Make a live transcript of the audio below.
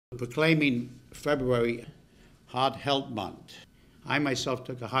Proclaiming February Heart Health Month, I myself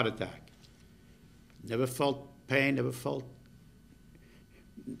took a heart attack. Never felt pain, never felt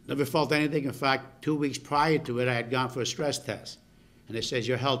anything. In fact, 2 weeks prior to it, I had gone for a stress test. And they says,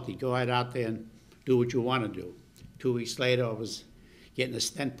 you're healthy, go right out there and do what you want to do. 2 weeks later, I was getting a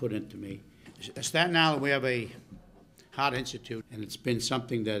stent put into me. At Staten Island, we have a heart institute, and it's been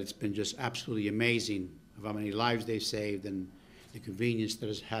something that it's been just absolutely amazing of how many lives they've saved and the convenience that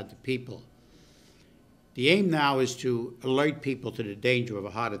it's had to people. The aim now is to alert people to the danger of a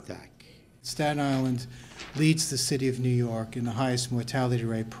heart attack. Staten Island leads the city of New York in the highest mortality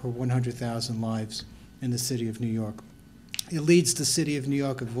rate per 100,000 lives in the city of New York. It leads the city of New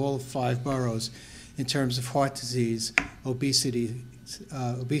York of all 5 boroughs in terms of heart disease, obesity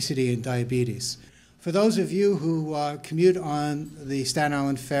and diabetes. For those of you who commute on the Staten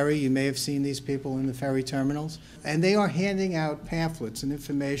Island Ferry, you may have seen these people in the ferry terminals, and they are handing out pamphlets and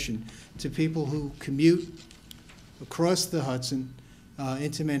information to people who commute across the Hudson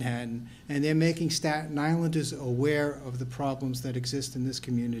into Manhattan, and they're making Staten Islanders aware of the problems that exist in this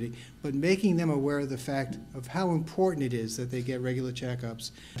community, but making them aware of the fact of how important it is that they get regular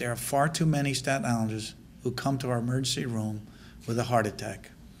checkups. There are far too many Staten Islanders who come to our emergency room with a heart attack.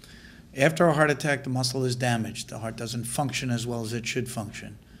 After a heart attack, the muscle is damaged. The heart doesn't function as well as it should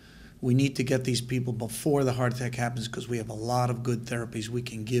function. We need to get these people before the heart attack happens because we have a lot of good therapies we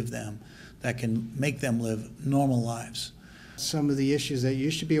can give them that can make them live normal lives. Some of the issues that you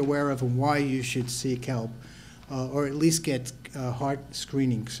should be aware of and why you should seek help, or at least get heart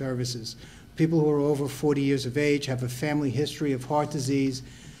screening services. People who are over 40 years of age, have a family history of heart disease,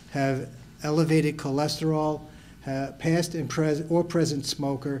 have elevated cholesterol, past and present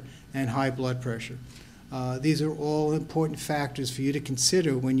smoker, and high blood pressure. These are all important factors for you to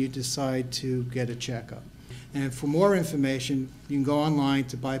consider when you decide to get a checkup. And for more information, you can go online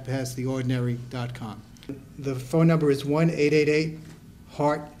to bypasstheordinary.com. The phone number is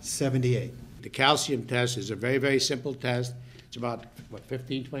 1-888-HEART-78. The calcium test is a very, very simple test. It's about, what,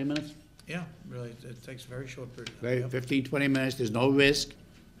 15, 20 minutes? Yeah, really, it takes a very short period of time. 15, 20 minutes. There's no risk,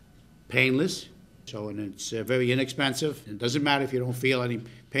 painless. So, and it's very inexpensive. It doesn't matter if you don't feel any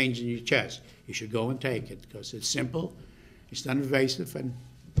pains in your chest. You should go and take it because it's simple, it's non-invasive, and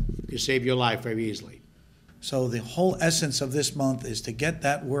it can save your life very easily. So the whole essence of this month is to get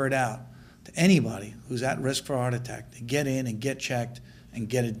that word out to anybody who's at risk for a heart attack, to get in and get checked and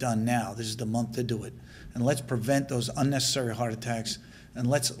get it done now. This is the month to do it. And let's prevent those unnecessary heart attacks, and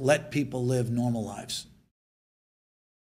let's let people live normal lives.